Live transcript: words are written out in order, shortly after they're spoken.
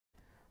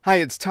Hi,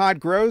 it's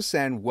Todd Gross,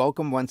 and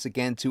welcome once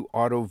again to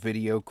Auto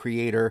Video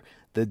Creator,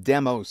 the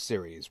demo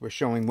series. We're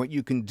showing what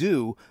you can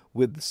do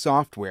with the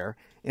software.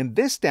 In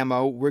this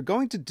demo, we're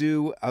going to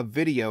do a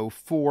video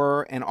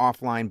for an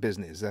offline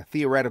business, a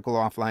theoretical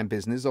offline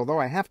business,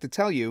 although I have to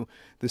tell you,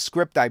 the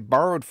script I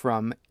borrowed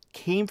from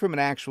came from an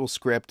actual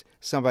script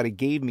somebody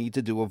gave me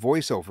to do a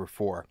voiceover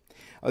for.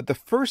 The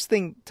first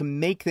thing to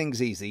make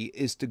things easy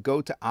is to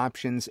go to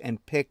Options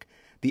and pick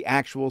the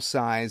actual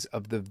size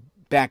of the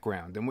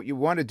background. And what you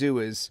want to do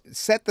is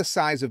set the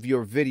size of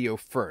your video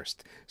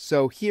first.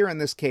 So here in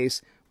this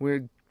case,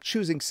 we're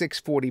choosing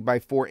 640 by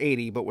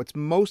 480, but what's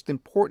most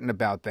important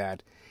about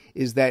that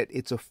is that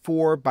it's a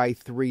 4 by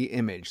 3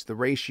 image. The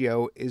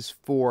ratio is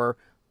 4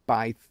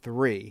 by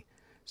 3.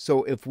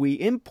 So if we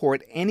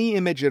import any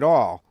image at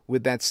all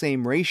with that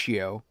same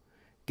ratio,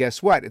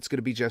 guess what? It's going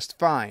to be just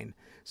fine.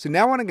 So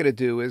now what I'm going to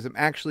do is I'm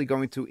actually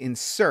going to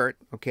insert,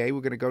 okay,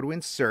 we're going to go to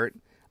insert,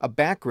 a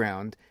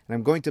background, and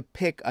I'm going to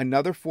pick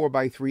another 4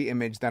 by 3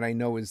 image that I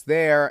know is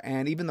there,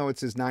 and even though it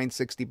says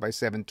 960 by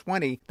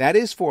 720, that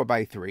is 4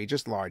 by 3,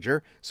 just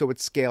larger, so it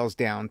scales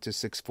down to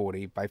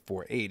 640 by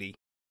 480.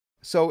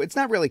 So it's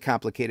not really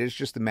complicated, it's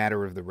just a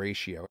matter of the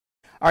ratio.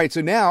 Alright, so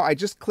now I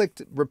just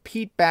clicked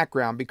repeat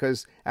background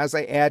because as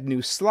I add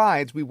new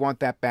slides, we want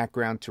that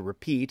background to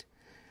repeat.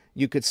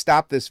 You could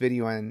stop this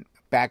video and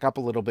back up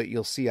a little bit.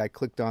 You'll see I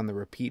clicked on the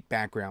repeat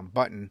background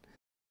button.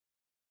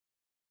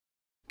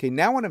 Okay,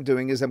 now what I'm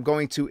doing is I'm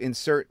going to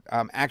insert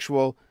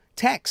actual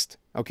text,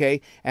 okay?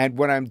 And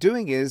what I'm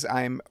doing is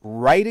I'm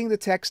writing the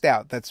text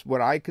out. That's what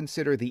I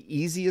consider the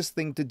easiest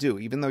thing to do,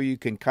 even though you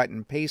can cut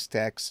and paste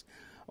text,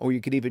 or you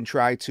could even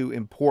try to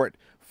import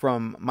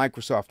from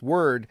Microsoft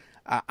Word.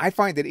 I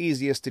find it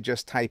easiest to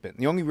just type it.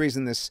 The only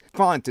reason this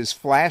font is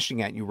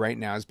flashing at you right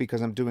now is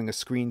because I'm doing a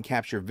screen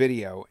capture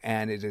video,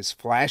 and it is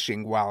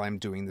flashing while I'm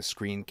doing the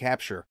screen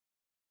capture.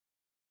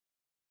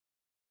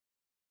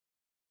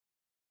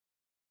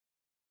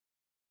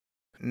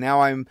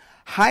 Now I'm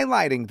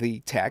highlighting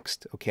the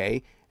text,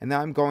 okay, and now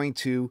I'm going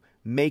to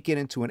make it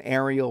into an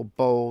Arial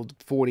Bold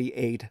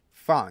 48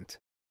 font.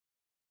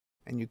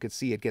 And you can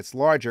see it gets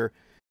larger.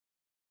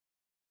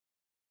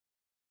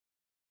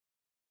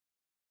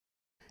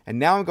 And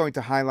now I'm going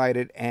to highlight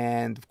it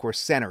and, of course,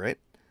 center it.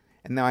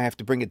 And now I have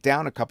to bring it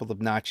down a couple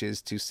of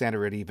notches to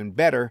center it even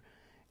better.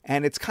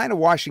 And it's kind of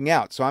washing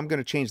out, so I'm going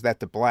to change that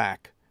to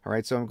black. All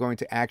right, so I'm going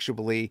to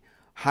actually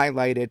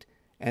highlight it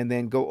and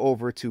then go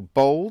over to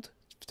bold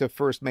to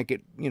first make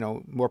it,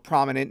 more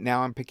prominent.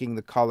 Now I'm picking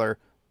the color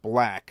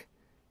black.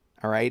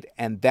 All right,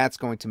 and that's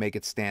going to make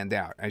it stand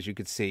out, as you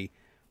can see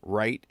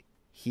right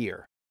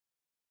here.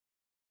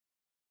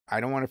 I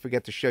don't want to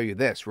forget to show you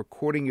this,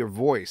 recording your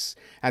voice.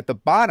 At the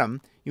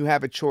bottom, you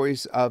have a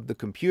choice of the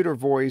computer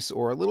voice,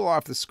 or a little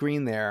off the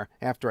screen there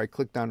after I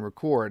clicked on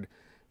record,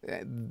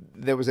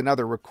 there was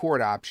another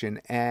record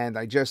option, and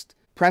I just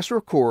press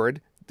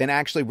record, then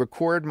actually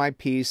record my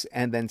piece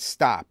and then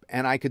stop.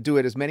 And I could do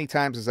it as many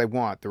times as I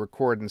want, the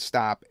record and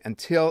stop,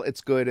 until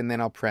it's good, and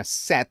then I'll press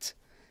set,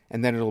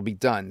 and then it'll be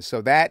done.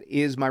 So that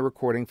is my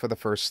recording for the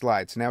first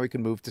slide. So now we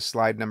can move to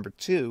slide number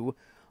 2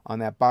 on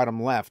that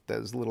bottom left,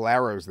 those little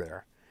arrows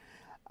there.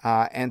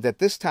 And at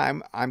this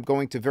time, I'm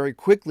going to very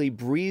quickly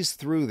breeze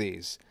through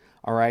these,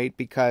 all right,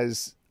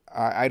 because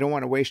I don't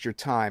want to waste your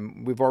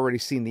time. We've already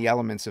seen the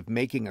elements of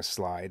making a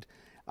slide.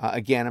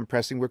 Again, I'm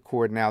pressing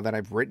record now that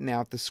I've written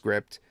out the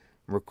script.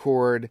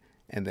 Record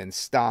and then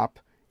stop,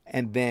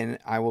 and then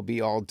I will be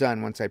all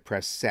done once I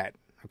press set.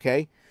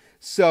 Okay,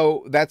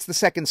 so that's the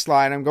second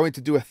slide. I'm going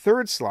to do a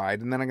third slide,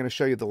 and then I'm going to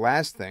show you the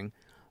last thing.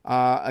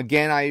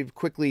 Again, I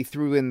quickly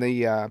threw in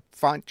the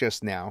font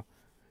just now.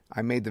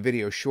 I made the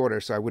video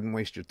shorter so I wouldn't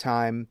waste your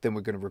time. Then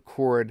we're going to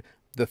record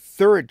the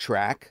third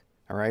track.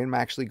 All right, I'm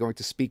actually going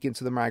to speak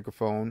into the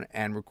microphone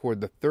and record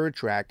the third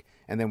track,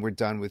 and then we're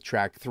done with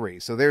track 3.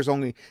 So there's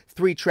only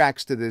 3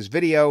 tracks to this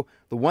video.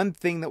 The one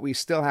thing that we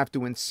still have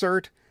to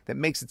insert that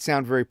makes it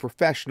sound very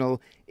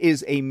professional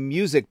is a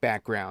music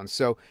background.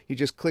 So you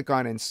just click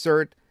on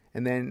insert,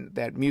 and then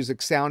that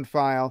music sound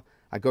file.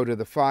 I go to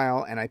the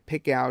file, and I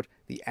pick out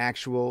the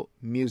actual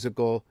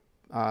musical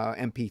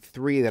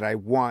MP3 that I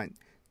want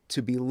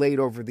to be laid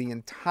over the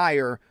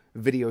entire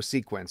video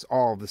sequence,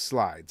 all the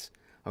slides.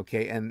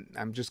 Okay, and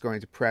I'm just going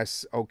to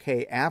press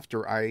OK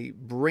after I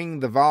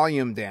bring the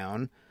volume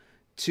down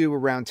to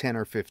around 10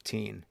 or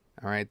 15.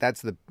 All right,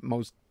 that's the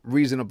most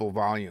reasonable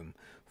volume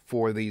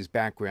for these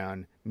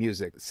background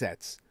music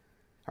sets.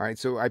 All right,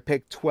 so I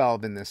picked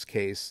 12 in this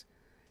case,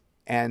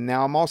 and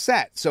now I'm all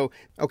set. So,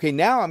 okay,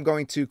 now I'm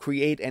going to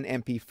create an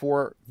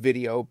MP4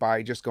 video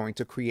by just going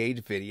to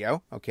create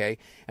video, okay?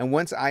 And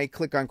once I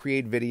click on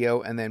create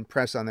video and then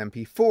press on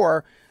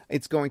MP4,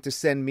 it's going to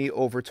send me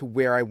over to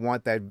where I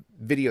want that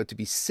video to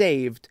be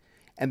saved,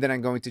 and then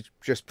I'm going to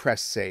just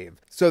press save.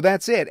 So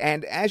that's it.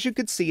 And as you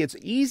can see, it's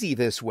easy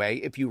this way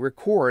if you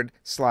record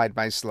slide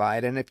by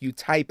slide, and if you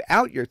type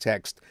out your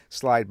text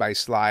slide by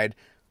slide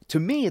To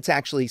me, it's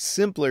actually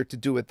simpler to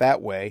do it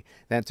that way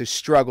than to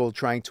struggle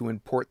trying to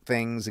import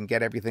things and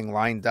get everything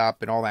lined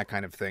up and all that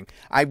kind of thing.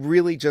 I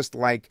really just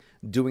like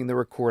doing the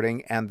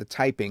recording and the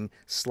typing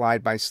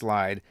slide by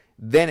slide,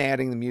 then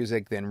adding the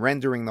music, then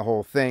rendering the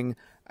whole thing.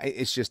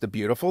 It's just a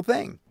beautiful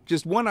thing.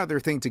 Just one other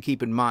thing to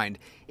keep in mind.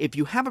 If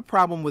you have a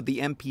problem with the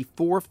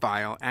MP4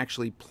 file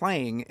actually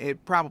playing,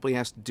 it probably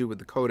has to do with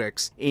the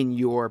codecs in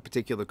your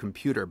particular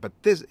computer. But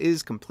this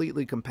is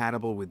completely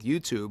compatible with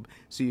YouTube,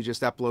 so you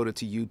just upload it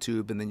to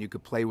YouTube and then you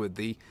could play with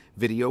the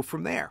video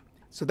from there.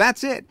 So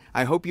that's it.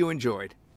 I hope you enjoyed.